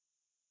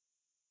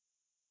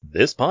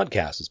This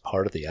podcast is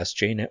part of the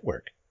SJ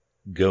Network.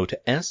 Go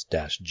to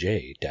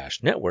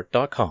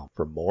s-j-network.com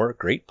for more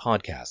great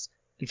podcasts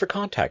and for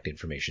contact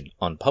information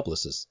on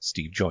publicist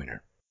Steve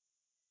Joyner.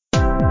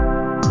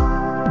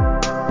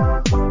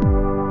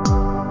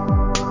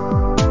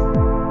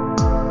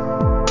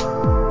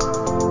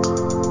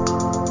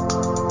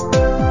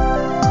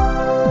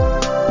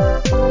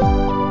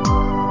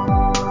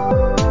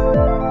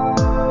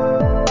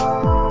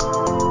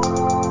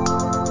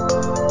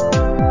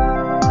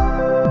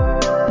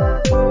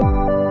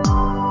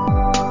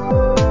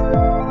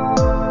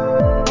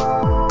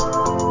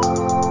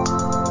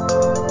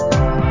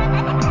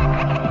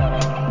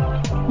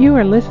 You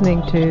are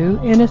listening to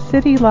In a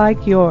City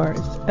Like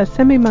Yours, a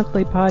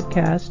semi-monthly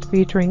podcast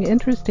featuring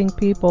interesting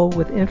people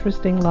with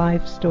interesting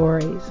life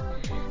stories.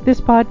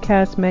 This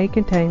podcast may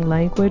contain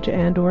language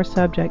and/or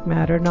subject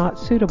matter not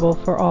suitable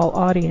for all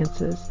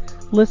audiences.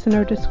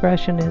 Listener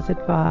discretion is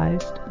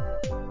advised.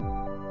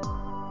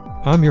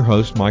 I'm your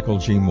host, Michael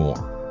G.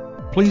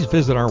 Moore. Please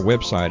visit our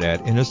website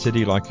at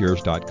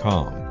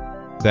inacityLikeYours.com.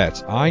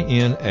 That's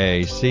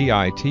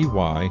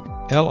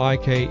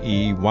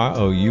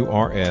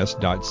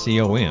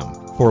INACITYLIKEYOURS.com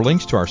for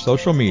links to our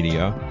social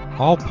media,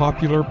 all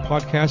popular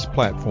podcast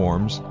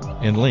platforms,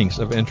 and links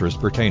of interest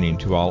pertaining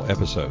to all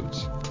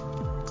episodes.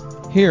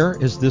 Here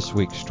is this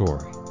week's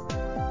story.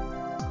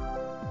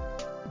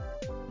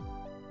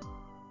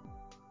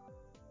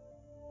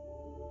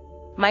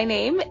 My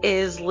name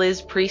is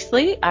Liz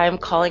Priestley. I'm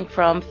calling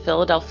from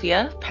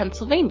Philadelphia,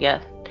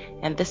 Pennsylvania,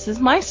 and this is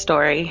my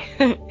story.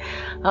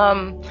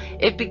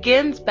 It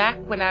begins back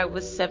when I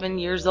was 7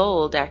 years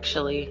old,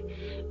 actually,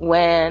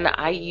 when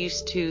I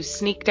used to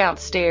sneak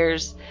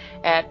downstairs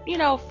at,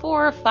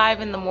 4 or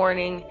 5 in the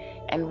morning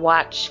and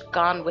watch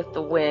Gone with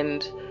the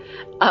Wind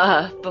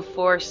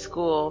before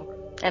school.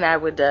 And I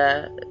would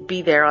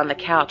be there on the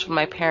couch when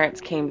my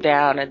parents came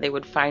down, and they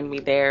would find me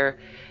there,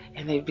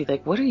 and they'd be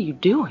like, "What are you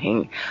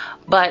doing?"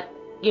 But,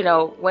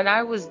 when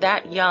I was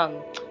that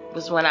young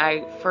was when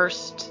I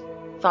first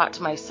thought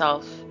to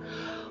myself,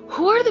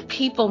 who are the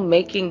people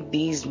making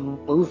these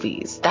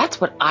movies?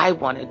 That's what I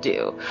want to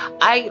do.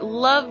 I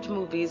loved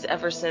movies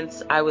ever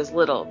since I was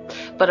little,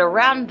 but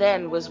around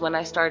then was when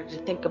I started to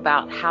think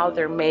about how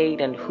they're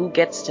made and who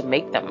gets to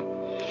make them.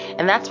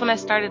 And that's when I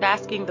started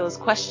asking those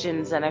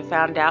questions, and I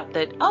found out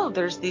that,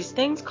 there's these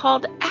things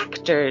called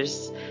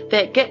actors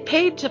that get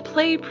paid to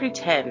play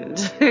pretend.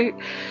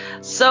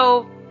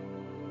 So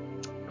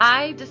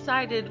I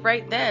decided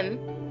right then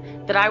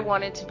that I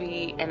wanted to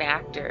be an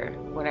actor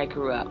when I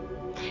grew up.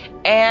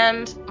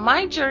 And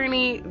my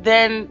journey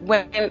then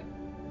went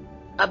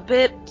a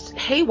bit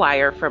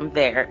haywire from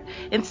there.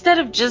 Instead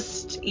of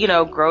just,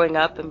 growing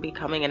up and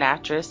becoming an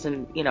actress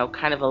and,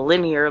 kind of a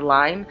linear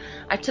line,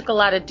 I took a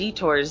lot of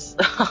detours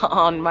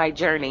on my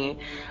journey.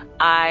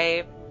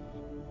 I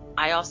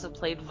also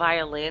played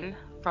violin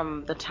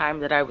from the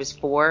time that I was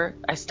 4.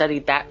 I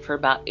studied that for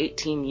about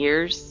 18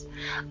 years.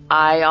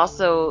 I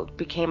also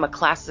became a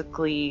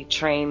classically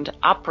trained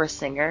opera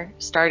singer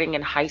starting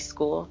in high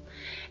school.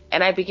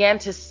 And I began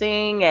to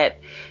sing at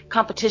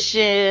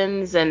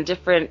competitions and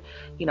different,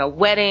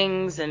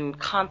 weddings and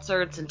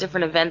concerts and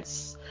different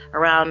events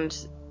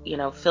around,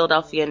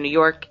 Philadelphia and New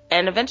York.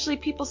 And eventually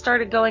people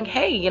started going,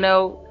 "Hey,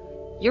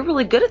 you're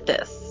really good at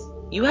this.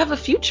 You have a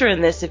future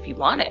in this if you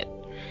want it."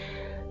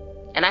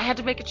 And I had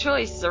to make a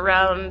choice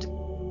around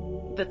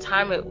the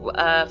time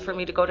for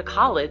me to go to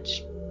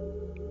college.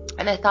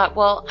 And I thought,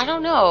 well, I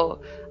don't know.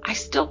 I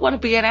still want to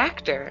be an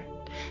actor.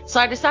 So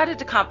I decided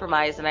to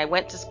compromise, and I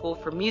went to school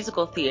for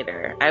musical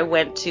theater. I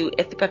went to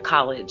Ithaca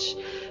College,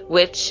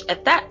 which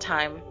at that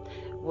time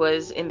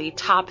was in the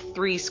top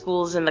 3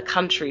 schools in the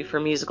country for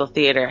musical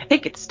theater. I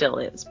think it still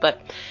is.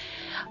 But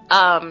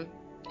I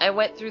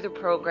went through the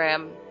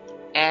program,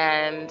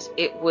 and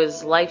it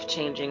was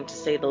life-changing, to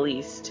say the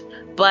least.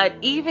 But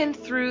even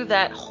through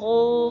that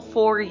whole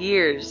 4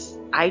 years,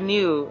 I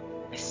knew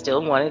I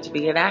still wanted to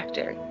be an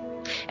actor.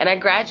 And I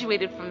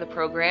graduated from the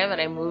program,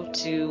 and I moved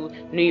to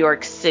New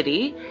York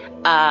City.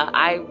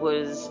 I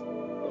was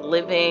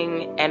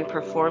living and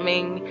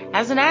performing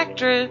as an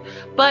actor,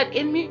 but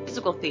in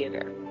musical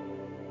theater.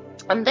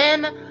 And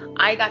then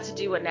I got to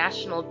do a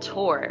national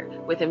tour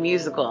with a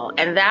musical,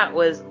 and that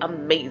was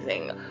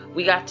amazing.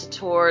 We got to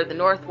tour the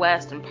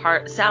Northwest and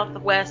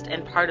Southwest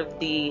and part of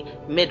the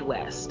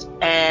Midwest,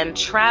 and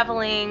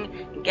traveling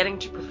and getting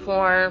to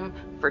perform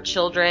for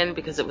children,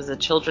 because it was a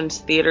children's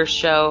theater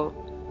show,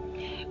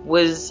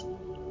 was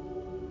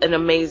an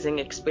amazing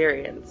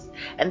experience.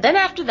 And then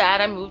after that,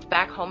 I moved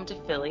back home to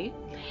Philly,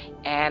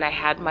 and I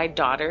had my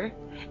daughter,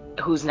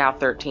 who's now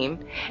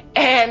 13.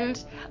 And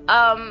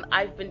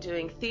I've been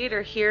doing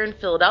theater here in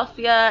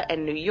Philadelphia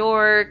and New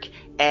York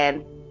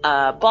and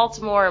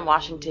Baltimore and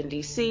Washington,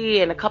 D.C.,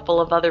 and a couple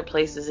of other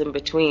places in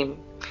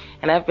between.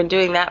 And I've been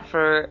doing that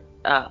for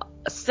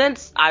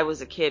since I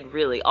was a kid,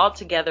 really,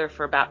 altogether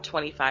for about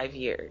 25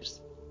 years.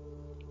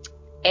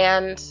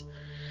 And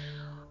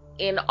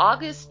in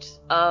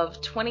August of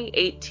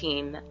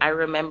 2018, I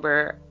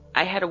remember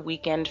I had a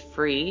weekend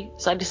free,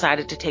 so I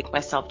decided to take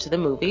myself to the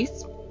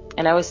movies.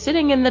 And I was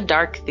sitting in the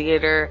dark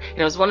theater, and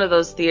it was one of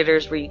those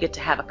theaters where you get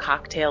to have a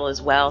cocktail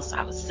as well. So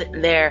I was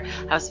sitting there,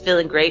 I was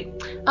feeling great.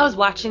 I was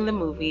watching the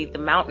movie The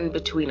Mountain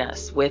Between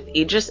Us with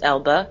Idris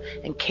Elba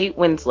and Kate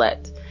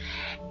Winslet.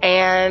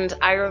 And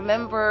I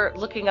remember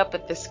looking up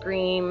at the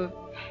screen,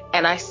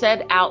 and I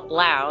said out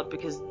loud,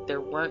 because there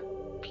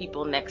weren't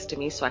people next to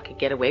me so I could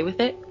get away with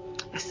it,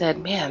 I said,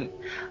 man,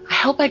 I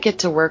hope I get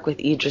to work with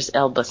Idris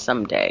Elba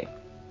someday.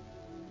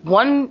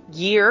 1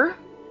 year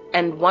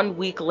and 1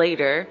 week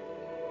later,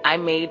 I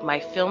made my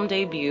film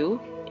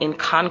debut in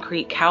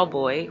Concrete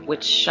Cowboy,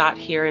 which shot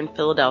here in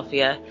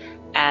Philadelphia,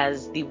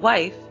 as the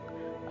wife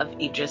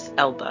of Idris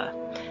Elba.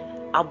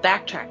 I'll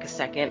backtrack a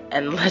second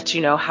and let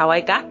you know how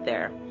I got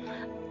there.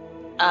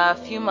 A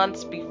few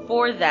months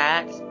before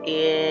that,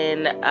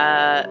 in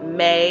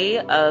May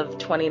of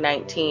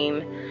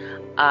 2019,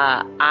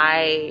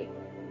 I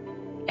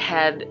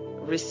had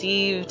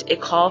received a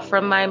call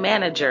from my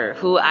manager,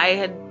 who I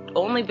had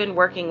only been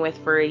working with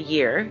for a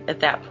year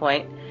at that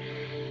point.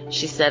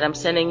 She said, I'm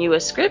sending you a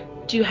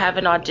script. Do you have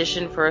an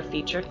audition for a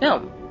feature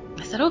film?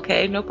 I said,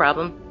 okay, no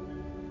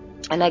problem.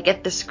 And I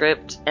get the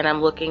script and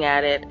I'm looking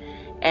at it,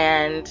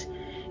 and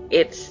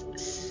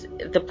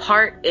the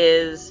part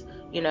is,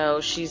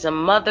 she's a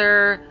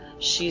mother,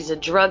 she's a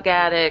drug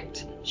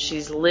addict,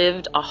 she's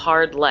lived a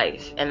hard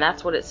life. And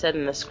that's what it said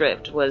in the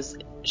script, was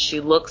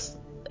she looks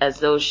as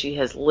though she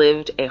has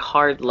lived a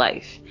hard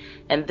life.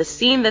 And the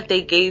scene that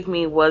they gave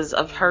me was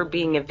of her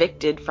being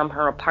evicted from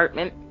her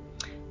apartment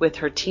with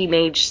her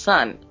teenage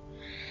son.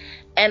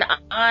 And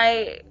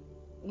I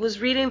was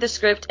reading the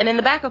script, and in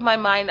the back of my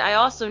mind, I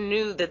also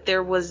knew that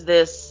there was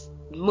this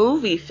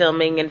movie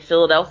filming in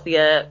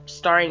Philadelphia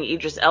starring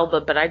Idris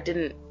Elba, but I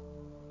didn't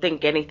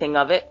think anything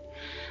of it.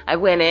 I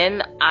went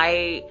in,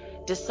 I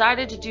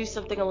decided to do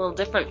something a little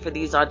different for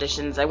these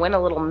auditions. I went a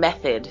little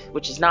method,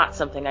 which is not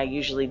something I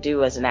usually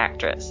do as an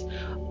actress.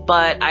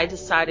 But I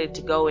decided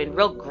to go in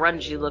real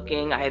grungy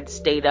looking. I had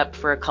stayed up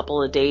for a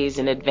couple of days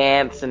in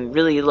advance and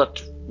really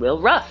looked real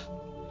rough.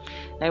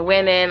 And I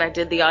went in, I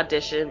did the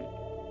audition,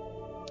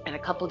 and a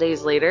couple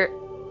days later,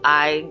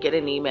 I get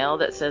an email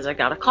that says I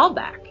got a call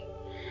back.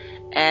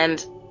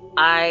 And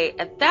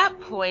at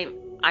that point,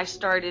 I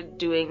started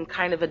doing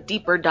kind of a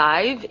deeper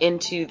dive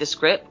into the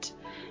script,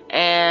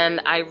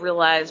 and I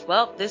realized,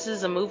 well, this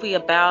is a movie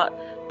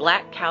about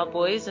black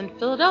cowboys in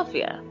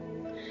Philadelphia.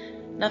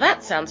 Now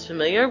that sounds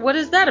familiar. What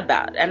is that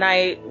about? And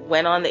I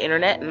went on the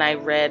internet and I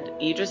read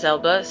Idris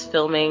Elba is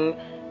filming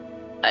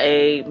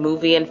a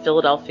movie in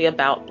Philadelphia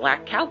about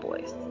black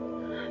cowboys.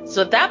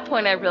 So at that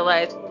point I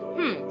realized,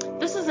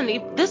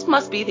 this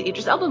must be the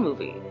Idris Elba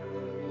movie.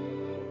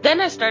 Then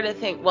I started to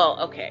think, well,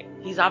 okay,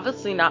 he's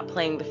obviously not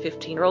playing the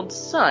 15-year-old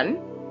son,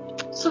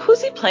 so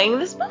who's he playing in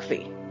this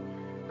movie?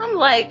 I'm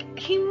like,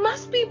 he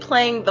must be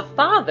playing the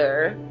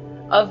father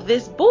of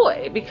this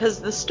boy, because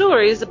the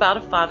story is about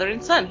a father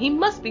and son. He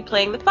must be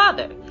playing the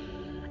father.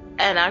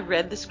 And I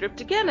read the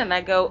script again, and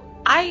I go,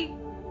 I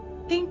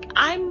think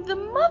I'm the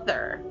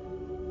mother.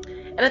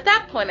 And at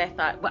that point I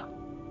thought, well,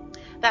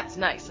 that's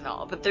nice and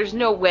all, but there's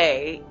no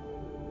way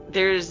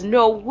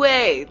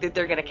that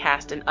they're going to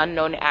cast an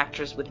unknown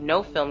actress with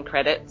no film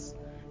credits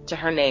to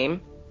her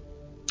name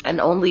and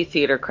only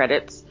theater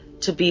credits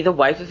to be the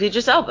wife of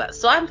Idris Elba.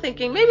 So I'm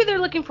thinking maybe they're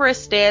looking for a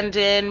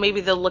stand-in,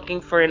 maybe they're looking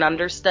for an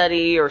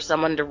understudy or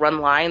someone to run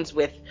lines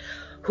with,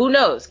 who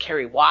knows,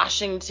 Kerry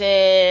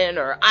Washington,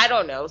 or I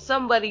don't know,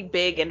 somebody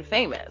big and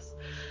famous.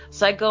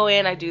 So I go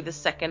in, I do the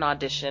second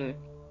audition,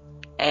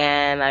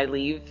 and I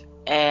leave,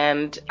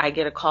 and I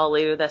get a call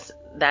later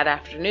that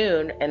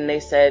afternoon, and they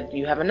said,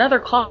 you have another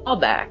call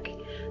back.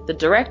 The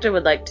director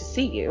would like to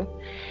see you,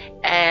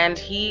 and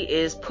he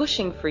is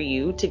pushing for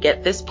you to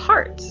get this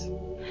part.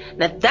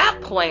 And at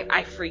that point,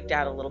 I freaked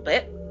out a little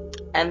bit,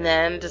 and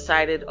then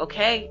decided,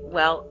 okay,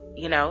 well,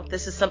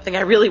 this is something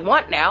I really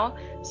want now,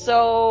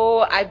 so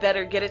I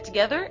better get it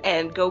together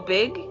and go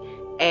big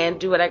and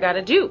do what I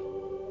gotta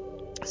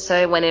do. So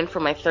I went in for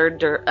my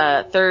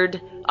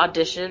third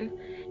audition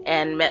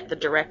and met the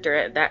director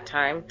at that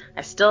time.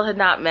 I still had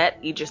not met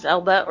Idris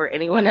Elba or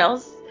anyone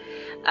else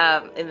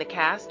in the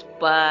cast,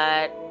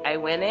 but I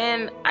went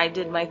in, I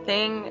did my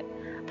thing.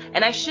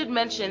 And I should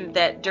mention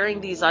that during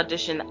these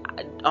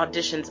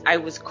auditions, I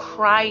was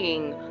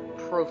crying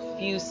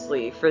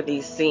profusely for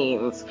these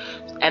scenes.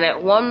 And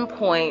at one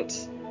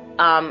point,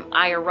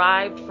 I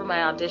arrived for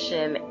my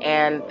audition,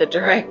 and the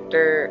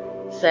director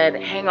said,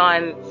 hang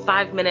on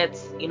 5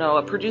 minutes,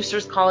 a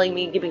producer's calling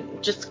me, give me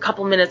just a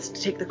couple minutes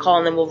to take the call,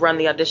 and then we'll run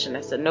the audition.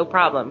 I said, no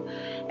problem.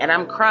 And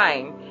I'm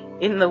crying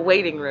in the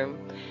waiting room.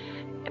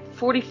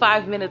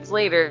 45 minutes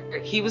later,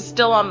 he was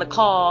still on the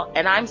call,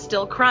 and I'm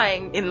still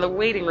crying in the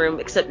waiting room,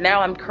 except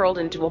now I'm curled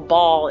into a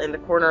ball in the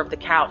corner of the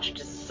couch,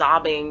 just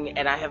sobbing,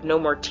 and I have no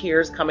more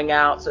tears coming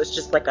out, so it's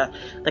just like a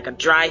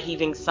dry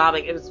heaving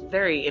sobbing. It was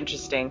very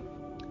interesting.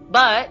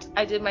 But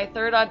I did my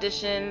third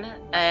audition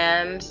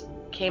and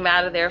came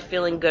out of there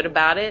feeling good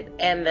about it,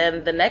 and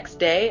then the next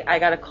day I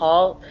got a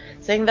call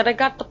saying that I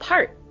got the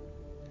part.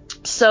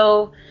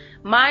 So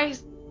my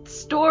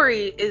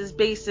story is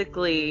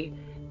basically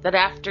that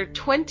after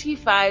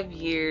 25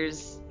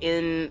 years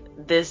in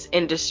this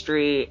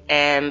industry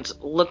and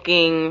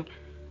looking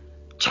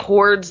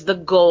towards the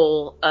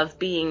goal of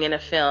being in a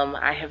film,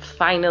 I have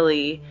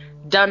finally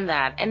done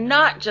that. And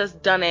not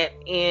just done it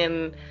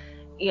in,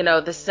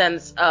 the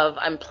sense of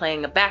I'm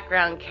playing a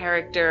background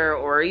character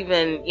or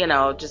even,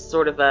 just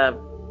sort of a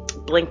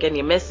blink and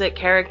you miss it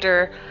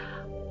character.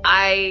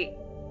 I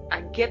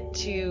get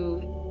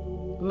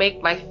to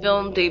make my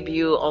film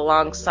debut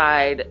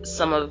alongside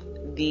some of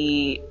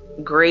the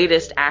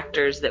greatest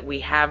actors that we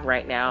have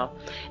right now.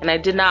 And I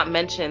did not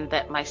mention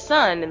that my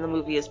son in the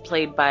movie is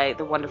played by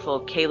the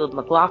wonderful Caleb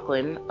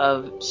McLaughlin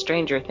of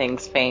Stranger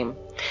Things fame.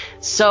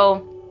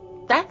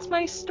 So that's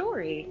my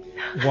story.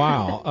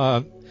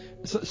 Wow.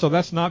 So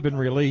that's not been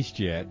released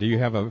yet. Do you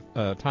have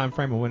a time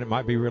frame of when it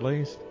might be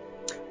released?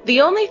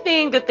 The only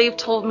thing that they've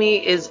told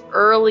me is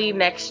early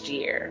next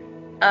year.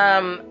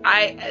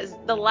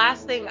 The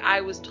last thing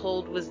I was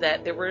told was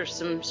that there were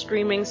some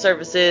streaming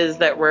services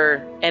that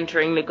were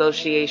entering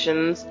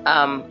negotiations.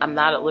 I'm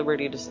not at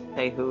liberty to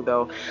say who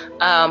though.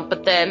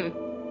 But then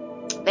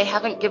they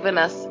haven't given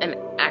us an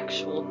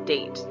actual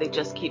date. They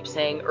just keep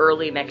saying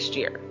early next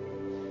year.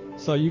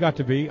 So you got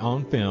to be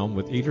on film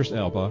with Idris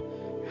Elba.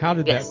 How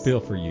did that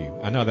feel for you?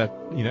 I know that,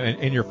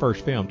 in your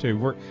first film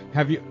too.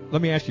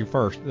 Let me ask you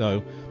first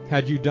though,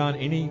 had you done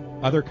any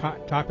other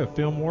type of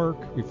film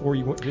work before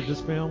you did this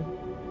film?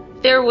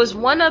 There was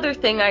one other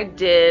thing I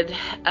did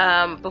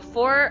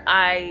before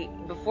I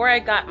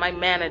got my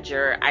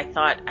manager. I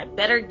thought I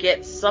better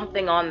get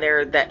something on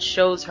there that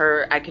shows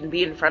her I can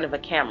be in front of a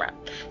camera.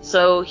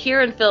 So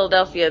here in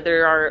Philadelphia,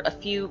 there are a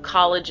few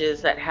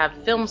colleges that have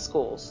film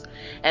schools,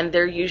 and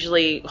they're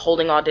usually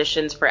holding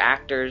auditions for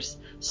actors.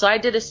 So I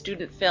did a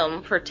student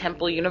film for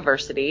Temple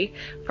University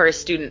for a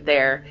student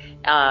there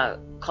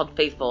called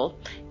Faithful,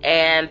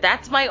 and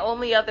that's my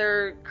only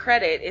other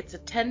credit. It's a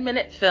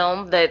 10-minute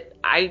film that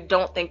I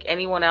don't think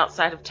anyone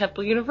outside of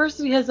Temple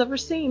University has ever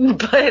seen,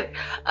 but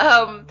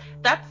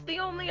that's the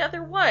only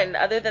other one.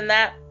 Other than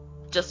that,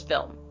 just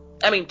film.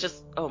 I mean,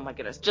 just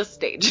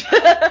stage.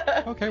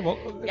 Okay,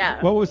 well,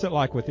 yeah. What was it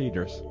like with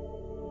Idris?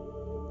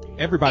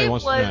 Everybody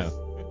wants to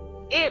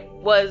know. It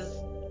was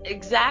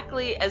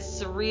exactly as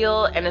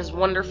surreal and as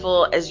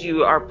wonderful as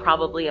you are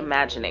probably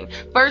imagining.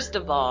 First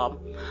of all,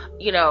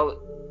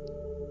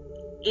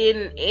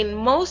 in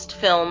most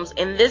films,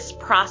 in this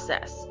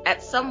process,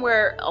 at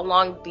somewhere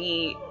along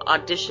the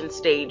audition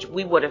stage,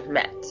 we would have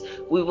met.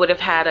 We would have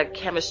had a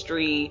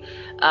chemistry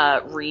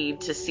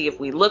read to see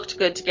if we looked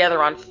good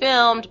together on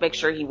film, to make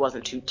sure he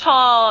wasn't too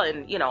tall,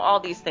 and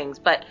all these things.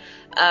 But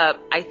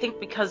I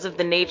think because of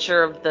the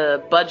nature of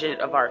the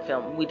budget of our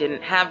film, we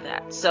didn't have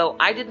that. So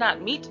I did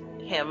not meet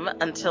him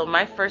until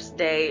my first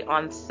day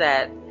on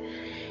set.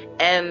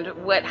 And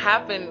what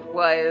happened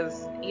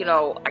was,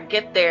 I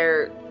get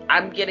there,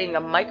 I'm getting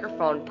a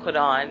microphone put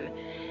on,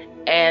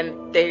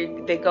 and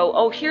they go,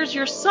 "Oh, here's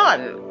your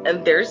son."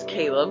 And there's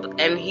Caleb,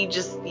 and he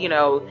just,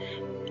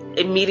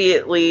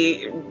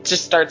 immediately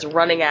just starts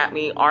running at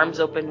me, arms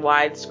open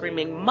wide,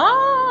 screaming,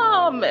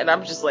 "Mom!" And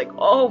I'm just like,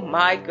 oh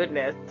my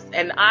goodness.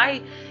 And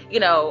I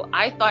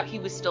thought he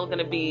was still going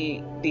to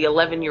be the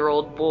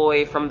 11-year-old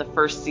boy from the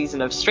first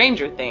season of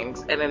Stranger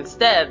Things. And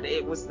instead,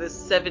 it was this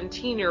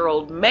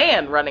 17-year-old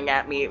man running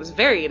at me. It was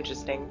very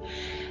interesting.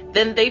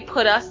 Then they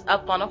put us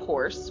up on a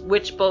horse,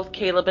 which both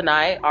Caleb and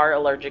I are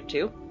allergic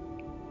to.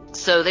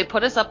 So they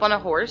put us up on a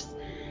horse,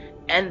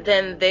 and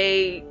then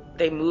they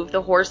moved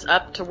the horse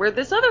up to where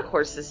this other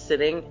horse is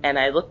sitting, and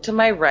I look to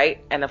my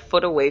right, and a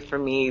foot away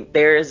from me,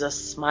 there is a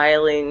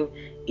smiling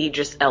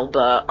Idris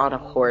Elba on a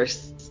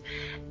horse.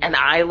 And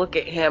I look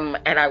at him,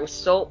 and I was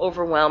so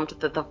overwhelmed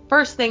that the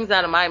first things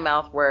out of my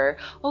mouth were,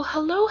 "Oh,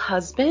 hello,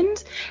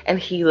 husband." And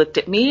he looked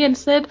at me and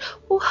said,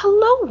 "Oh,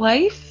 hello,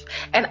 wife."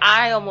 And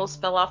I almost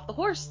fell off the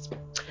horse.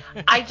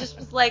 I just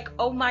was like,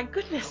 oh my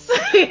goodness,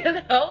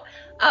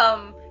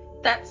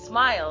 that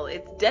smile,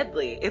 it's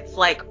deadly. It's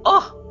like,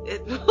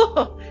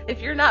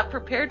 if you're not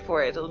prepared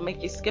for it, it'll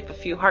make you skip a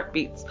few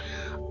heartbeats.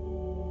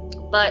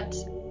 But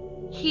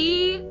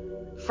he,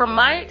 from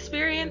my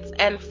experience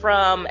and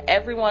from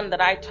everyone that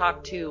I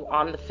talked to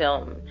on the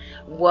film,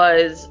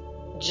 was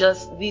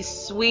just the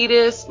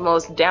sweetest,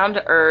 most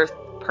down-to-earth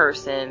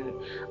person.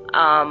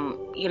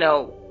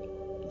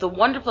 The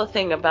wonderful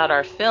thing about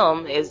our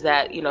film is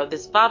that,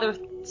 this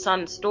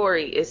father-son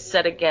story is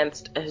set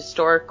against a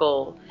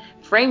historical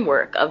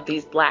framework of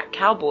these black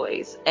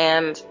cowboys.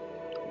 And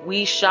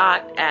we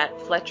shot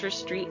at Fletcher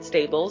Street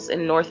Stables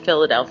in North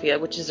Philadelphia,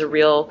 which is a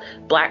real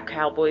black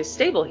cowboy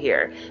stable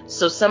here.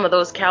 So some of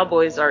those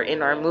cowboys are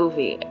in our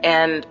movie.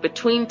 And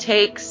between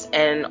takes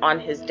and on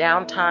his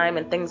downtime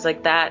and things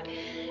like that,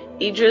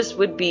 Idris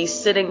would be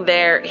sitting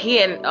there.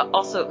 He and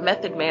also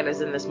Method Man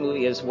is in this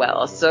movie as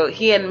well. So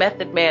he and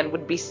Method Man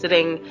would be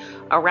sitting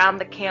around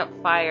the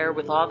campfire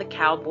with all the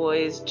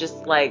cowboys,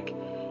 just like,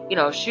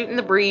 shooting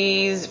the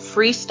breeze,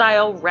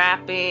 freestyle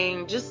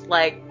rapping, just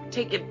like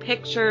taking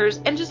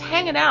pictures and just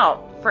hanging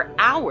out for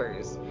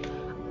hours.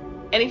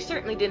 And he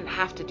certainly didn't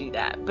have to do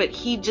that, but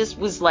he just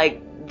was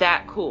like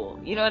that cool.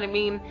 You know what I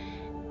mean?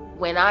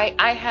 when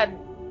I had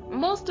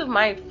most of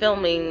my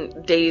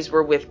filming days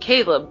were with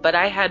Caleb, but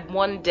I had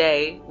one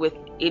day with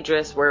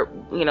Idris where,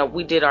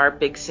 we did our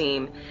big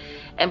scene.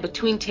 And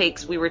between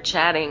takes, we were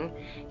chatting.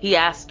 He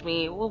asked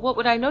me, well, what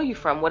would I know you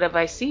from? What have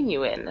I seen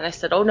you in? And I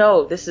said, oh,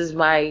 no, this is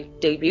my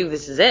debut.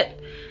 This is it.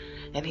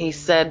 And he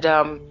said,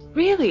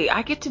 really?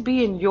 I get to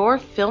be in your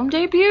film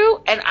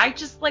debut? And I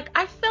just,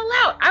 I fell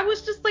out. I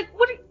was just like,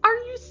 what? Are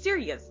you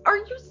serious? Are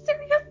you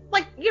serious?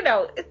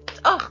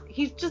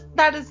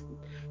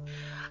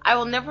 I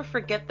will never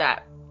forget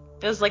that.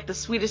 It was like the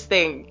sweetest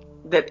thing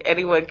that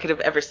anyone could have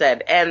ever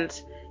said. And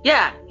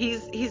yeah,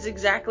 he's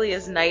exactly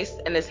as nice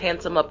and as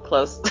handsome up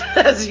close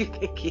as you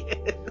think he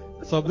is.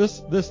 So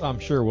this I'm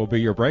sure will be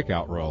your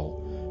breakout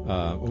role,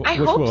 I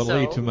which hope will so.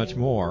 lead to much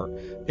more.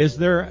 Is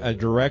there a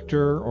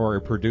director or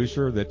a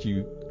producer that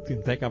you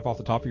can think of off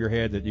the top of your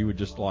head that you would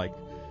just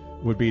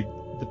would be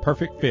the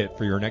perfect fit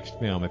for your next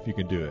film if you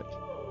could do it?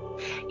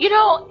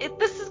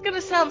 This is going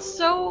to sound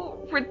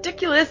so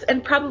ridiculous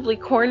and probably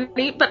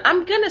corny, but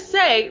I'm going to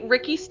say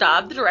Ricky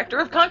Staub, the director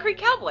of Concrete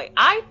Cowboy.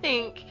 I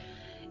think,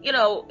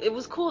 it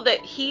was cool that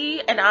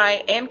he and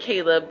I and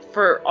Caleb,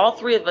 for all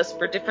three of us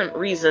for different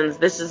reasons,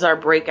 this is our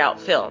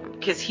breakout film.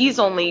 Because he's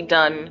only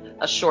done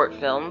a short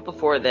film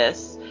before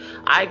this.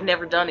 I've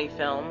never done a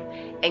film.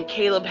 And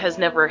Caleb has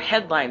never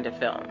headlined a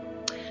film.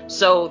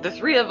 So the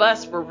three of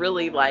us were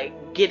really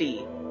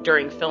giddy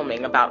during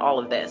filming about all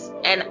of this.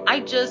 And I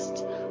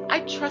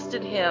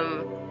trusted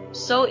him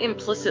so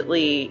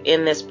implicitly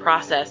in this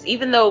process,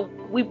 even though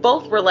we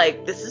both were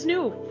this is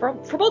new for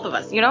both of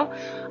us,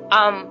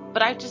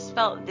 but I just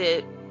felt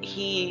that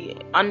he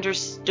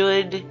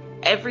understood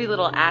every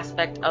little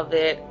aspect of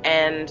it.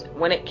 And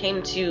when it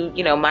came to,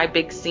 my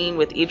big scene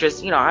with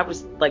Idris, I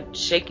was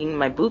shaking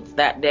my boots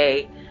that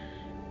day.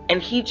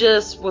 And he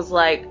just was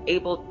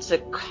able to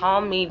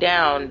calm me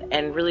down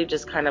and really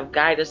just kind of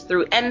guide us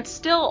through, and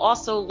still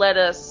also let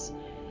us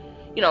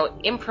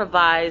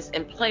improvise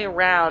and play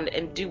around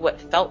and do what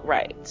felt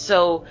right.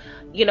 So,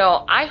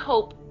 I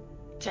hope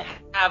to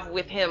have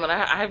with him, and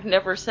I've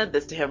never said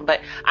this to him,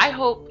 but I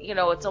hope,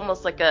 it's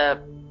almost like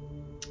a,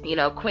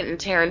 Quentin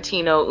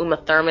Tarantino, Uma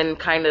Thurman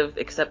kind of,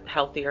 except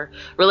healthier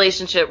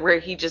relationship where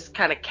he just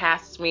kind of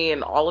casts me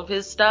in all of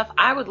his stuff.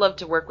 I would love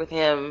to work with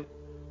him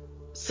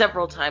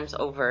several times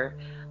over.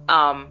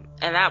 And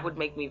that would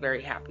make me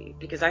very happy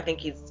because I think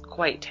he's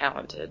quite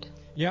talented.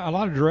 Yeah, a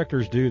lot of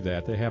directors do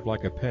that. They have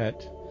a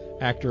pet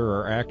actor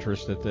or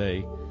actress that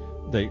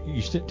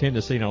you tend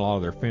to see in a lot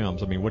of their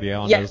films. I mean, Woody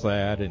Allen does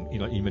that, and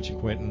you mentioned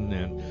Quentin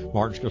and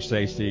Martin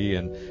Scorsese,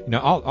 and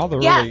all the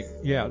really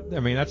I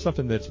mean, that's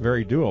something that's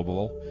very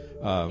doable.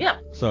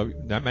 So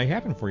that may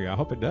happen for you. I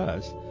hope it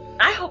does.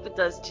 I hope it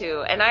does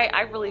too, and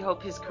I really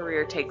hope his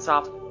career takes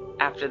off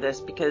after this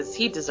because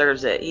he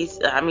deserves it.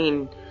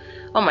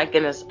 Oh my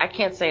goodness, I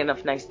can't say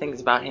enough nice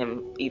things about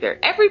him either.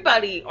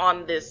 Everybody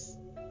on this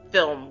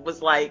film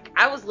was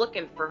I was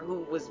looking for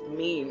who was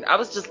mean. I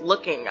was just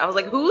looking. I was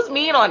like, who's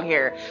mean on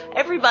here?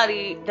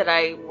 Everybody that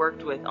I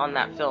worked with on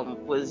that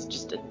film was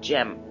just a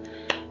gem.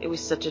 It was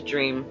such a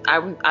dream.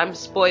 I'm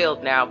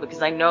spoiled now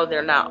because I know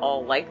they're not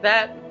all like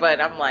that, but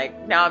I'm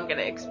now I'm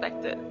gonna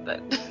expect it.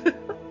 But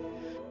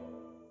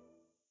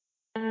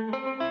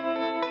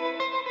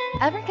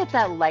ever get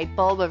that light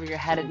bulb over your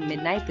head at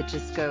midnight that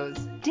just goes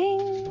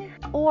ding?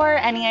 Or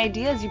any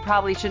ideas you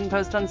probably shouldn't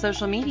post on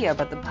social media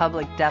but the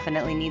public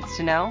definitely needs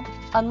to know?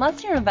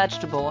 Unless you're a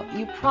vegetable,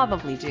 you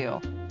probably do.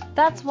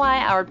 That's why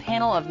our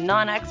panel of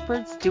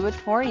non-experts do it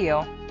for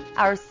you.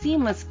 Our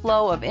seamless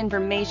flow of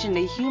information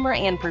to humor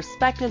and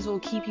perspectives will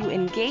keep you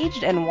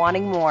engaged and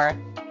wanting more.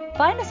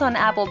 Find us on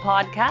Apple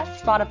Podcasts,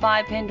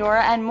 Spotify,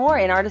 Pandora, and more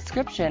in our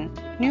description.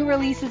 New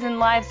releases and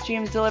live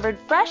streams delivered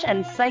fresh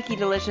and psyche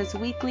delicious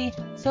weekly,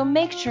 so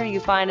make sure you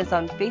find us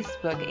on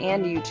Facebook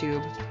and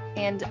YouTube.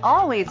 And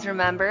always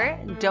remember,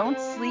 don't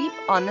sleep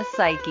on the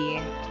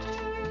psyche.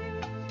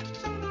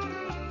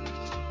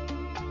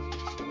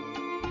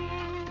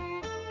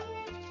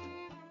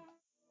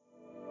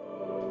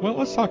 Well,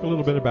 let's talk a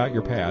little bit about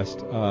your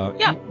past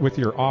with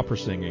your opera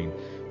singing.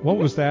 What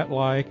was that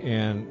like,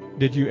 and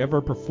did you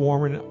ever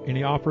perform in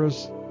any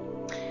operas?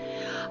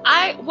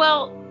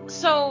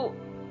 So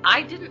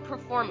I didn't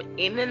perform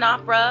in an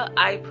opera.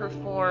 I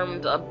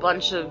performed a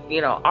bunch of,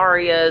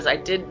 arias. I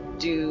did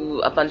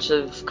do a bunch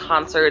of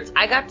concerts.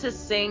 I got to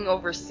sing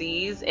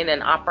overseas in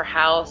an opera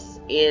house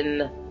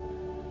in,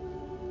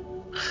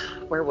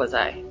 where was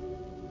I?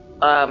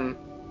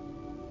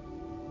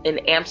 In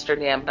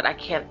Amsterdam, but I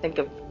can't think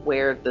of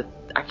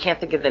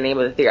the name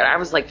of the theater. I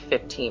was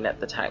 15 at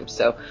the time.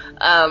 So,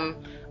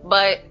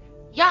 but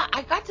yeah,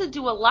 I got to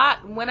do a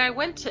lot when I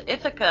went to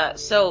Ithaca.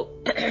 So,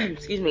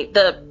 excuse me,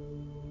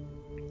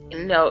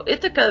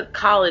 Ithaca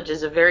College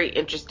is a very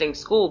interesting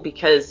school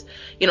because,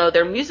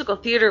 their musical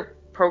theater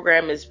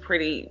program is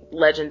pretty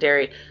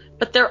legendary,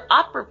 but their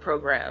opera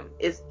program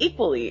is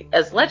equally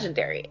as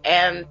legendary.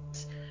 And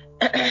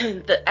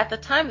at the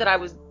time that I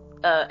was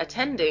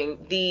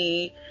attending,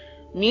 the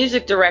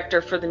music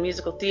director for the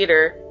musical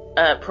theater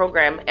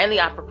program and the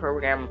opera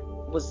program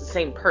was the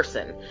same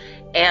person.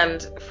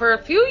 And for a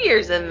few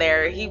years in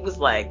there, he was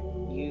like,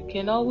 you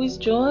can always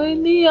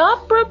join the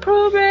opera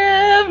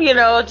program,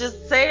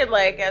 just saying,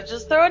 like,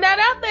 just throwing that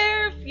out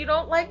there. If you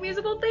don't like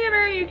musical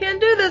theater, you can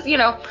do this,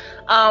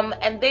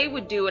 and they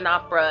would do an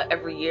opera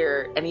every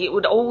year, and he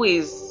would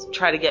always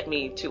try to get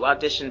me to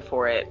audition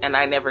for it, and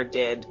I never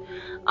did.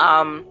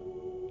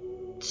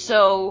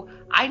 So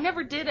I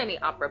never did any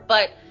opera,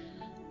 but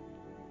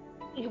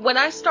when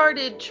I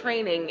started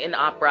training in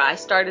opera, I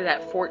started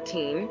at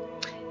 14,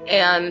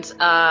 and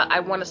I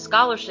won a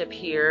scholarship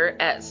here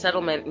at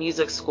Settlement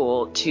Music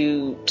School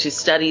to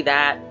study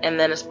that. And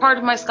then as part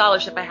of my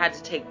scholarship, I had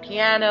to take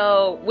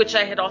piano, which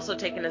I had also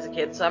taken as a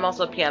kid, so I'm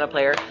also a piano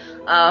player.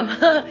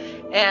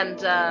 And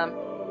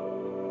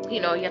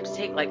you have to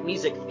take like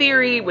music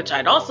theory, which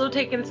I'd also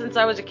taken since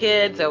I was a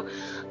kid. So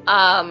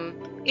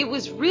it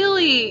was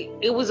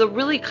a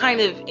really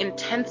kind of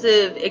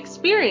intensive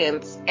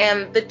experience.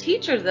 And the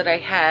teacher that I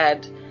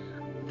had,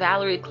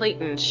 Valerie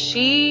Clayton,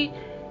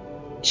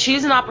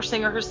 she's an opera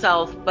singer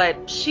herself,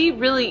 but she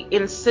really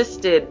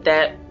insisted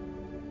that,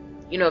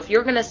 if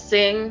you're going to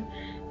sing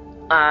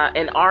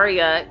an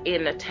aria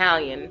in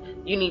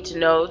Italian, you need to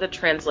know the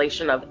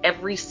translation of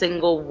every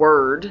single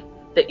word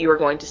that you are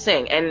going to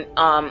sing. And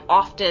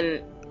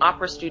often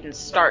opera students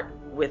start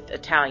with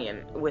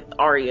Italian, with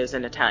arias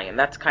in Italian.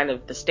 That's kind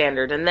of the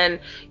standard. And then,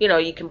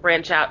 you can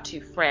branch out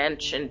to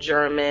French and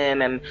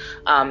German and,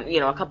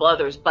 a couple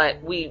others,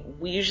 but we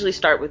usually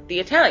start with the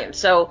Italian.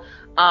 So,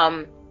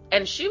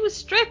 and she was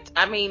strict.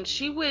 I mean,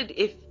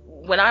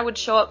 when I would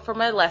show up for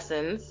my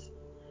lessons,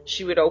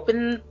 she would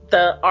open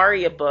the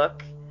aria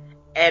book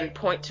and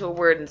point to a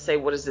word and say,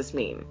 what does this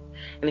mean?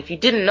 And if you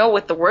didn't know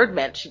what the word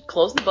meant, she'd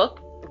close the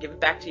book, give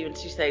it back to you, and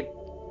she'd say,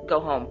 go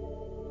home.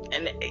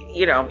 And,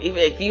 even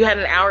if you had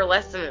an hour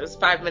lesson, it was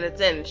 5 minutes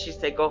in, she'd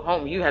say, go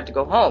home. You had to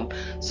go home.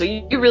 So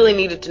you really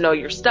needed to know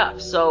your stuff.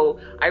 So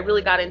I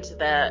really got into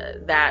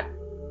that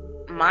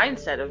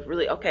mindset of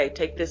really, okay,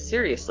 take this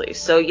seriously.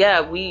 So yeah,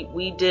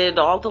 we did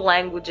all the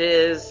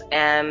languages,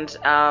 and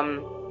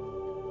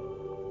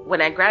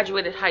when I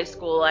graduated high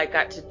school, I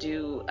got to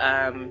do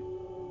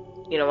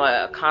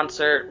a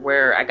concert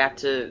where I got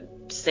to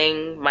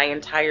sing my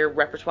entire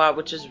repertoire,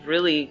 which is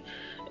really,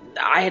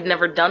 I had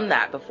never done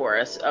that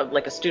before,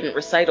 like a student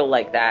recital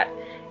like that.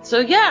 So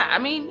yeah, I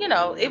mean,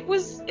 it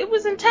was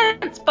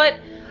intense, but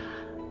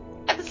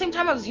at the same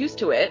time I was used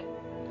to it,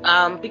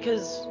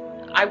 because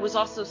I was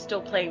also still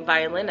playing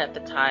violin at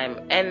the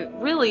time.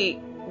 And really,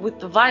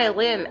 with the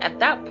violin, at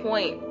that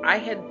point, I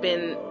had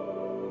been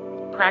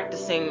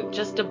practicing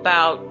just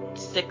about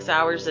 6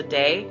 hours a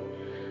day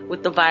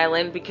with the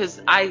violin,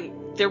 because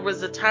there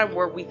was a time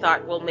where we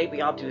thought, well,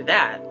 maybe I'll do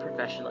that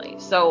professionally.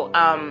 So,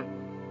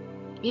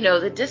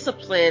 the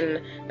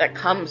discipline that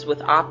comes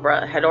with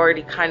opera had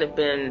already kind of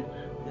been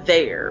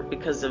there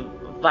because of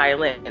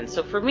violin. And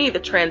so for me, the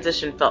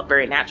transition felt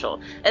very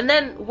natural. And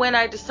then when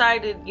I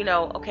decided,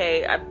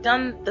 okay, I've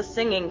done the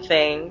singing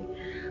thing.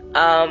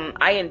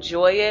 I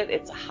enjoy it.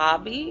 It's a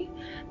hobby,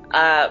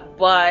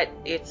 but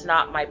it's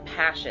not my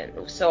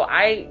passion. So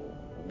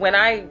when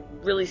I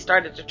really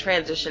started to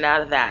transition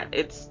out of that,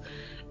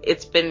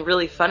 it's been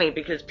really funny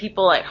because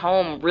people at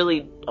home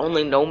really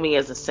only know me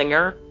as a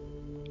singer.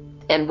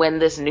 And when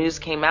this news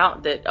came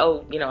out that,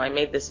 I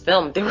made this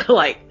film, they were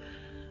like,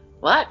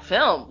 what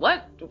film?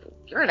 What?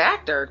 You're an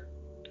actor.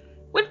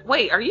 What?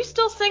 Wait, are you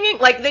still singing?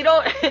 Like, they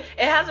don't, it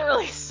hasn't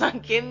really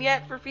sunk in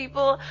yet for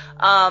people.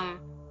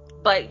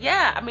 But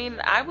yeah, I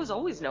mean, I was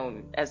always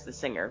known as the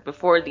singer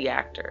before the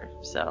actor.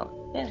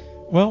 So, yeah.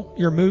 Well,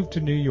 your move to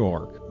New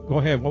York. Go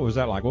ahead. What was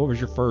that like? What was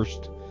your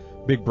first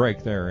big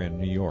break there in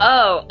New York?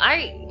 Oh,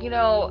 I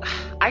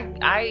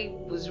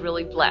was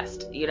really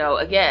blessed.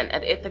 Again,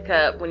 at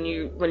Ithaca, when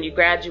you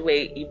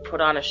graduate, you put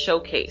on a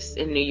showcase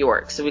in New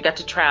York. So we got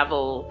to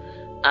travel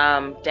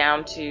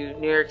down to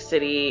New York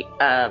City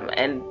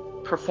and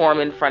perform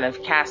in front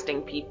of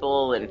casting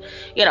people, and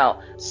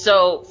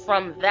so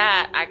from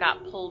that I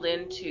got pulled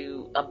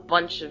into a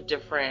bunch of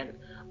different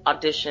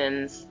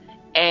auditions.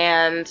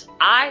 And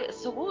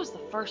so what was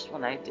the first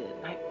one I did?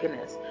 My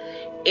goodness.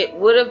 It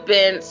would have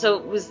been,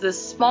 it was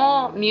this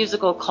small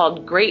musical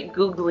called Great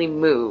Googly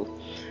Moo,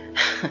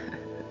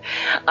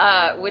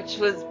 which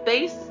was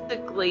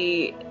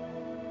basically,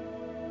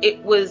 it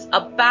was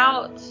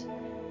about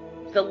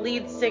the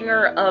lead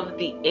singer of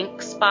the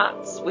Ink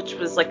Spots, which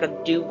was like a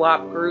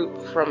doo-wop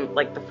group from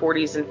like the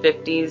 40s and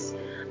 50s.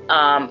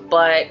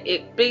 But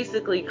it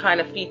basically kind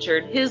of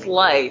featured his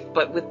life,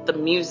 but with the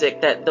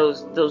music that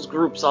those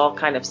groups all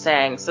kind of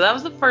sang. So that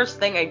was the first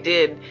thing I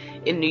did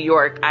in New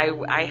York.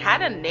 I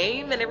had a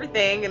name and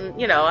everything,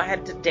 and I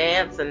had to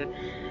dance, and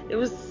it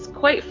was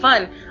quite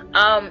fun.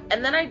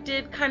 And then I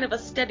did kind of a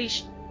steady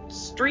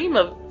stream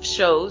of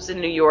shows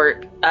in New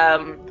York.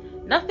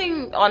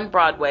 Nothing on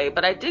Broadway,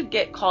 but I did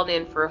get called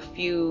in for a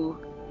few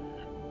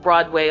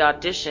Broadway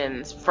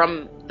auditions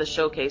from the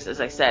showcase, as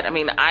I said. I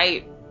mean,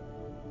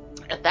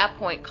 at that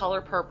point,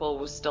 Color Purple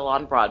was still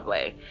on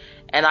Broadway,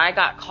 and I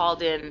got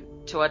called in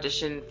to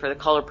audition for The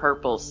Color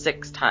Purple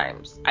 6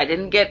 times. I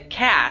didn't get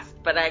cast,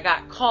 but I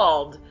got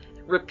called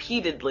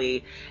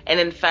repeatedly. And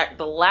in fact,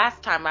 the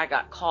last time I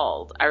got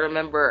called, I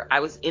remember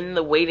I was in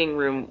the waiting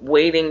room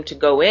waiting to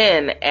go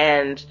in,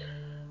 and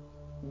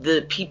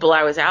the people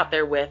I was out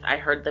there with, I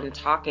heard them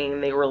talking,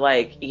 and they were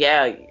like,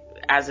 yeah,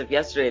 as of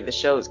yesterday, the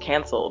show is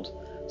canceled.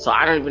 So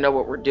I don't even know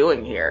what we're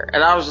doing here.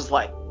 And I was just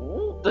like,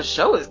 the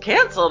show is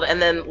canceled.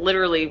 And then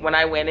literally when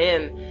I went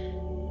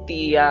in,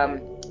 the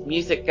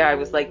music guy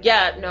was like,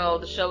 yeah, no,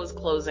 the show is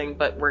closing,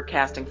 but we're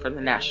casting for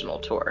the national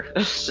tour.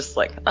 It's just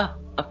like, oh,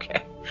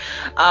 okay.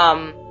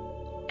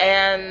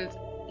 And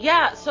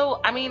yeah, so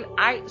I mean,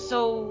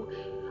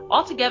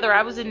 altogether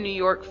I was in New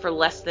York for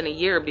less than a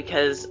year,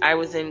 because I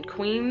was in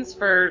Queens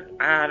for,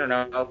 I don't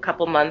know, a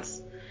couple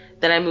months.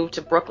 Then I moved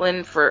to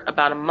Brooklyn for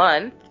about a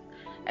month,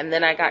 and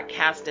then I got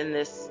cast in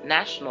this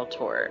national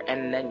tour,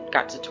 and then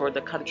got to tour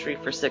the country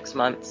for 6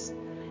 months.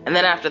 And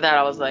then after that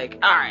I was like,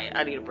 all right,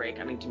 I need a break,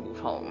 I need to move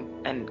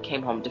home, and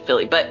came home to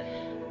Philly. But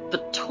the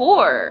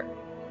tour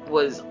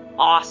was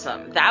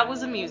awesome. That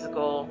was a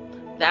musical.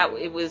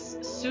 It was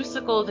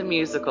Seussical the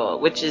Musical,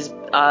 which is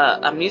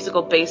a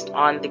musical based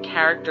on the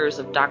characters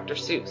of Dr.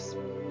 Seuss.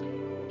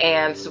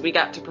 And so we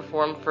got to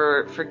perform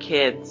for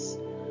kids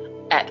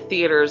at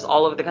theaters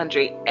all over the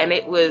country. And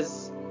it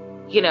was,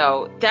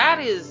 that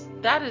is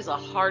a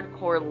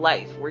hardcore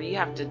life, where you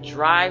have to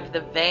drive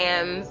the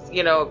vans,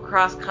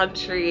 across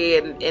country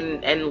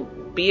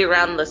and be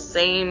around the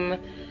same,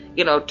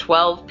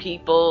 12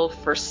 people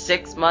for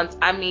 6 months.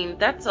 I mean,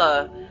 that's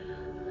a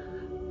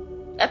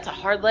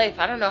hard life.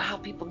 I don't know how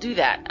people do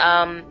that.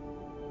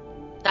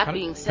 That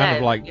being said, kind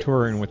of like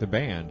touring with a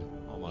band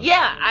almost.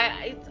 Yeah,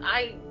 I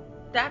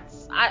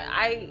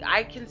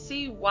can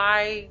see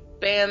why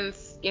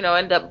bands,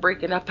 end up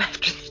breaking up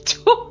after the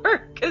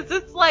tour, because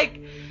it's like,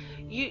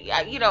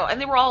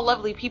 and they were all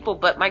lovely people,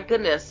 but my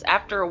goodness,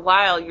 after a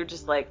while you're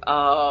just like,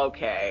 oh,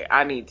 okay,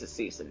 I need to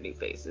see some new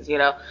faces,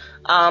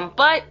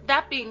 but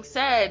that being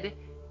said,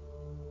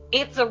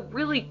 it's a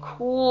really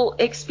cool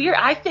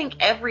experience. I think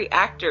every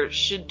actor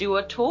should do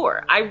a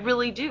tour. I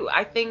really do.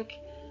 I think,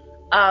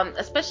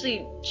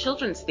 especially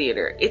children's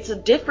theater, it's a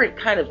different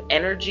kind of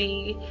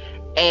energy,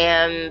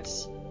 and,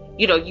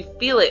 you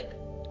feel it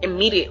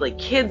immediately.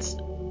 Kids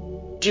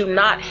do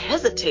not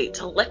hesitate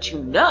to let you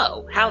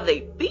know how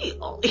they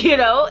feel,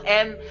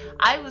 and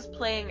I was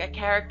playing a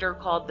character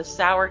called the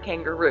Sour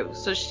Kangaroo.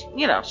 So,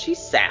 she's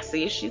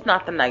sassy. She's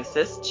not the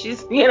nicest.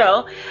 She's,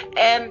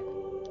 and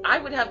I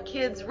would have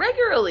kids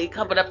regularly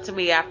coming up to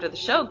me after the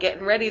show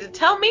getting ready to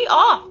tell me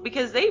off,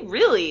 because they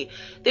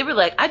were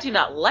like, I do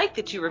not like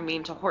that you were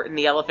mean to Horton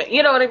the elephant.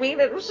 You know what I mean?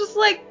 It was just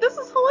like, this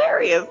is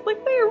hilarious.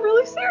 Like, they are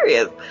really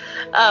serious.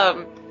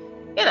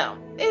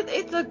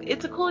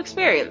 It's a cool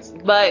experience.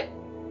 But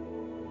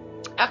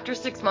after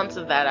 6 months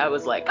of that, I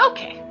was like,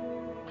 okay,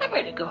 I'm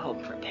ready to go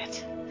home for a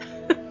bit.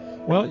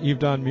 Well, you've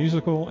done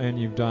musical and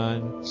you've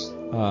done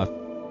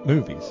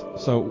movies.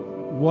 So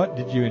what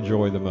did you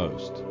enjoy the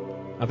most?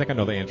 I think I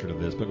know the answer to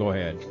this, but go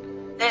ahead.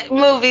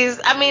 Movies.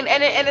 I mean,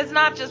 and it's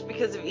not just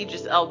because of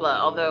Idris Elba,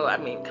 although, I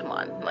mean, come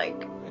on, like,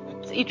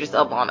 it's Idris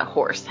Elba on a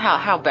horse.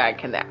 How bad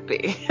can that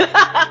be?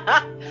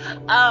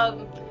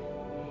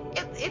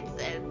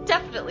 It's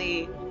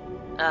definitely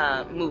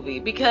a movie,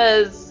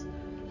 because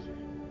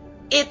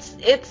how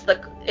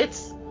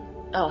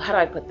do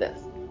I put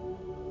this?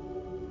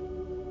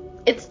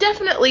 It's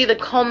definitely the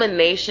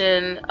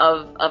culmination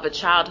of a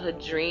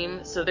childhood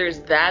dream. So there's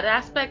that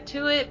aspect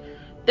to it.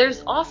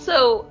 There's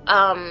also,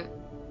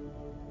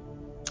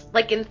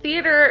 like in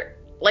theater,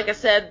 like I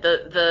said,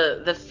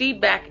 the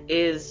feedback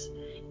is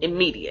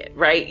immediate,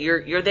 right?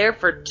 You're there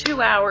for 2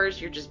 hours,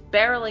 you're just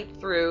barreling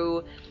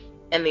through,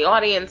 and the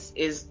audience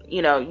is,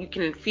 you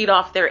can feed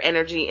off their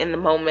energy in the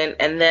moment,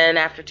 and then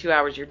after 2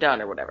 hours you're done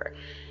or whatever.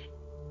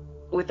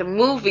 With a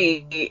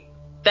movie,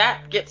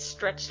 that gets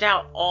stretched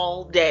out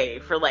all day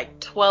for like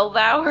 12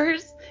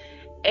 hours,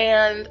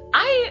 and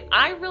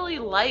I really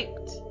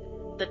liked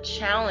the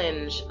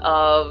challenge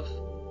of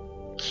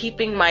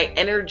keeping my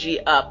energy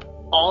up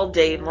all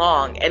day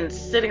long and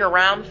sitting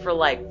around for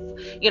like,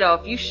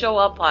 if you show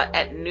up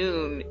at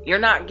noon, you're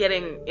not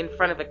getting in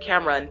front of a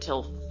camera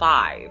until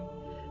 5.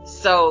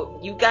 So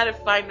you got to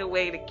find a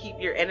way to keep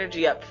your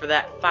energy up for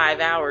that 5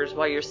 hours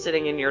while you're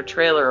sitting in your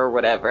trailer or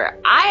whatever.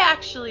 I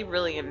actually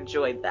really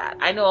enjoyed that.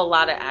 I know a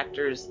lot of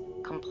actors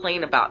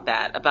complain about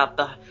that, about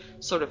the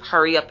sort of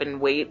hurry up and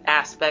wait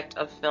aspect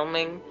of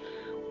filming,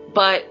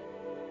 but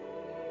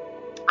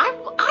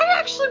I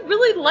actually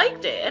really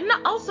liked it. And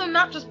also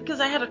not just because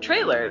I had a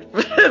trailer,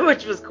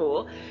 which was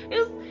cool. It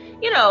was,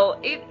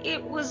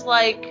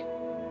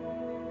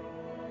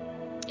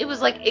 it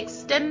was like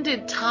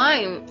extended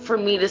time for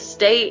me to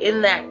stay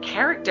in that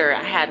character.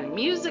 I had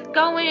music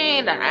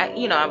going,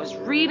 I was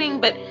reading,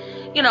 but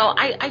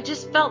I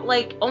just felt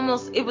like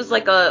almost it was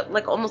like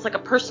almost like a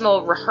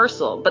personal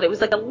rehearsal, but it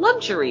was like a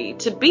luxury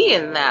to be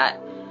in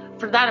that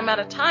for that amount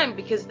of time,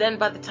 because then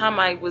by the time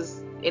I was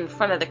in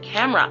front of the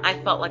camera, I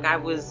felt like I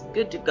was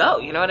good to go.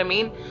 You know what I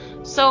mean?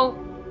 So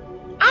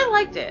I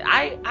liked it.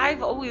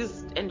 I've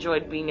always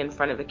enjoyed being in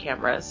front of a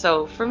camera.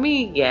 So for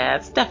me, yeah,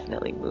 it's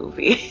definitely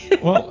movie.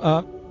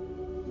 Well,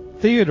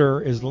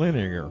 theater is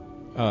linear.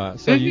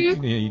 So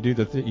you do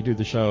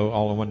the show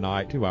all in one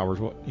night, 2 hours,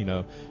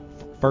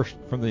 first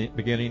from the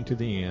beginning to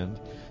the end.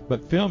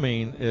 But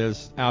filming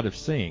is out of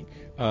sync.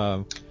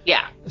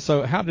 Yeah.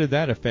 So how did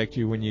that affect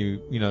you when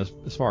you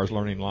as far as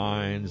learning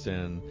lines?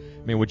 And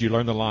I mean, would you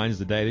learn the lines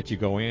the day that you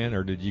go in,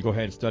 or did you go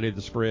ahead and study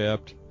the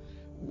script?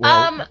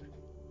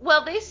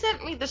 Well, they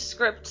sent me the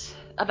script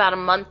about a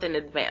month in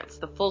advance,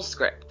 the full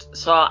script.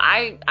 So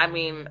I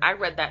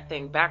read that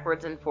thing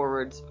backwards and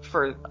forwards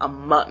for a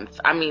month.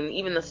 I mean,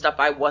 even the stuff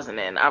I wasn't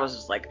in, I was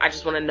just like, I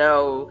just want to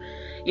know,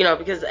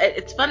 because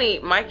it's funny,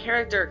 my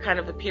character kind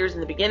of appears in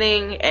the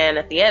beginning and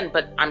at the end,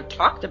 but I'm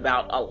talked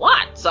about a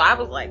lot. So I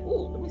was like,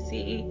 ooh, let me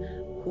see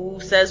who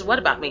says what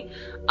about me.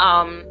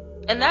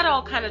 And that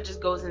all kind of just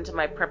goes into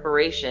my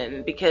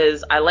preparation,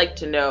 because I like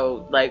to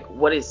know, like,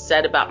 what is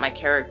said about my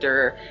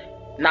character,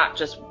 not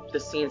just the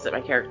scenes that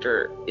my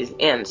character is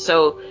in.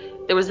 So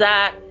there was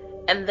that.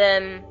 And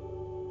then,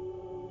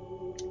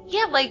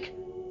 yeah, like,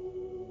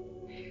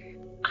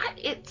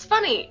 it's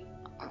funny.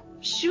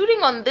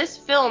 Shooting on this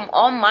film,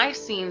 all my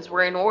scenes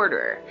were in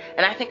order.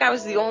 And I think I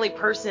was the only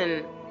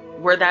person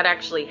where that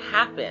actually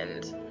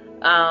happened.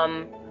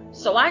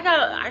 So I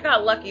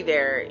got lucky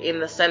there in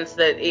the sense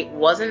that it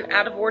wasn't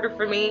out of order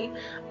for me.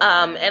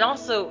 And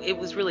also it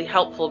was really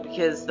helpful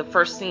because the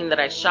first scene that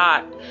I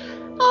shot,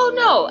 oh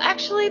no,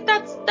 actually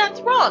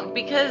that's wrong,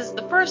 because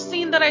the first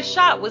scene that I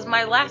shot was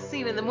my last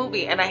scene in the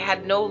movie and I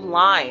had no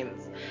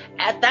lines.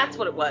 And that's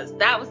what it was.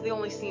 That was the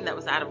only scene that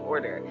was out of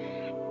order.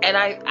 And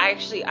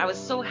I was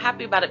so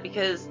happy about it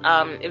because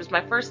it was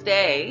my first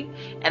day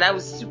and I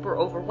was super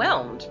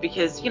overwhelmed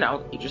because,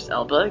 Idris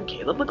Elba and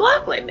Caleb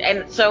McLaughlin.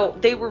 And so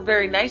they were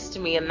very nice to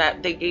me in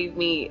that they gave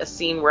me a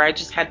scene where I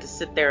just had to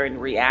sit there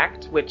and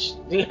react, which,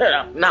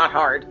 not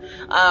hard.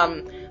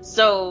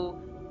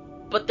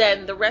 But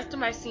then the rest of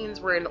my scenes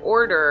were in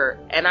order,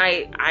 and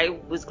I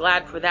was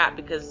glad for that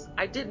because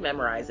I did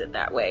memorize it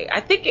that way. I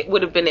think it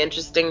would have been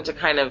interesting to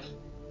kind of,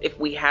 if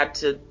we had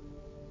to,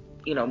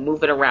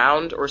 move it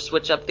around or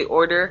switch up the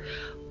order,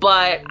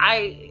 but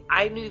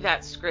I knew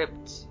that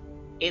script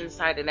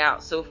inside and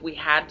out, so if we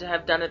had to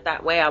have done it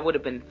that way, I would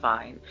have been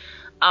fine.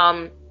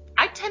 I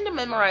tend to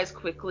memorize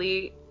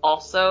quickly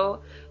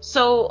also,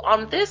 so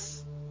on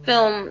this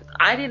film,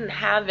 I didn't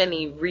have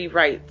any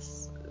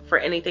rewrites for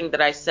anything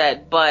that I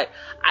said, but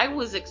I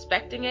was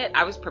expecting it,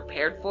 I was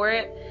prepared for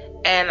it,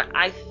 and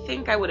I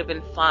think I would have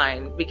been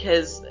fine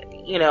because,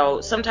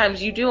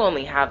 sometimes you do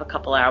only have a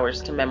couple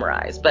hours to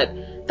memorize,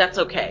 but that's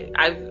okay.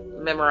 I've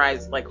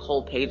memorized like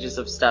whole pages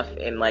of stuff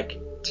in like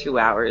 2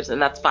 hours,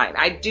 and that's fine.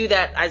 I do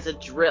that as a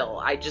drill.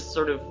 I just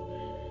sort of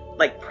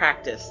like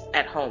practice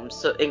at home,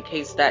 so in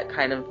case that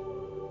kind of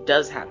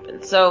does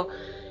happen. So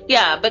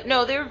yeah, but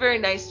no, they were very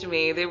nice to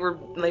me. They were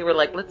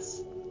like,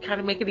 let's kind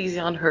of make it easy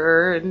on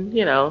her, and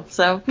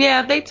so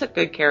yeah, they took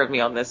good care of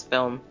me on this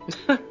film.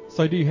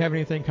 So do you have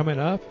anything coming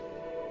up?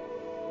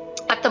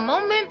 At the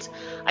moment,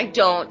 I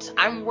don't.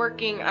 I'm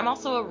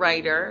also a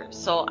writer,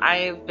 so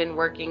I've been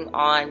working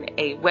on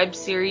a web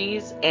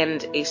series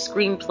and a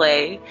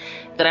screenplay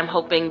that I'm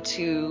hoping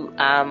to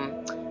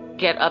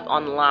get up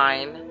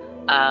online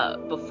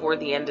before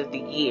the end of the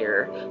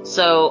year.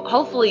 So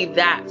hopefully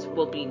that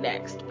will be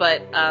next.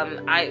 But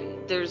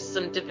there's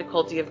some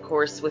difficulty, of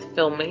course, with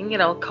filming,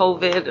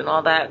 COVID and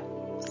all that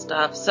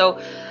stuff.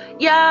 So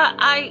yeah,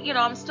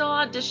 I'm still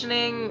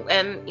auditioning,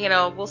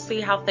 and we'll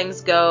see how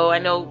things go. I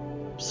know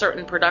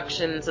certain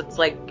productions, it's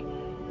like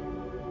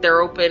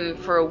they're open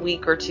for a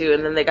week or two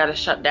and then they got to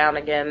shut down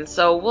again.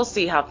 So we'll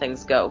see how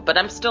things go. But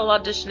I'm still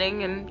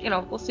auditioning,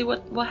 and we'll see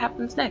what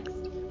happens next.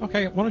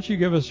 Okay, why don't you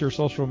give us your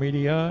social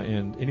media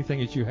and anything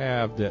that you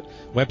have, that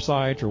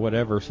websites or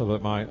whatever, so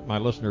that my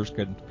listeners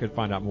could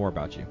find out more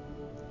about you.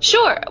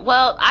 Sure.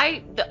 Well,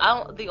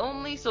 the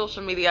only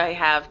social media I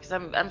have, because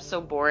I'm so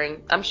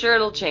boring, I'm sure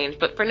it'll change,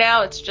 but for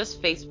now it's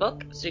just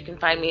Facebook, so you can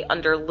find me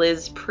under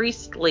Liz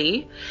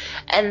Priestley,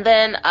 and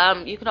then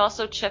you can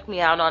also check me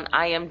out on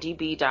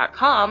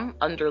imdb.com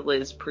under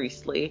Liz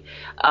Priestley.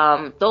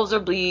 Those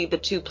will be the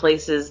two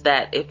places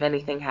that if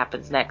anything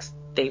happens next,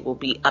 they will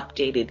be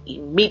updated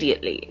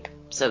immediately.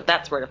 So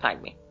that's where to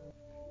find me.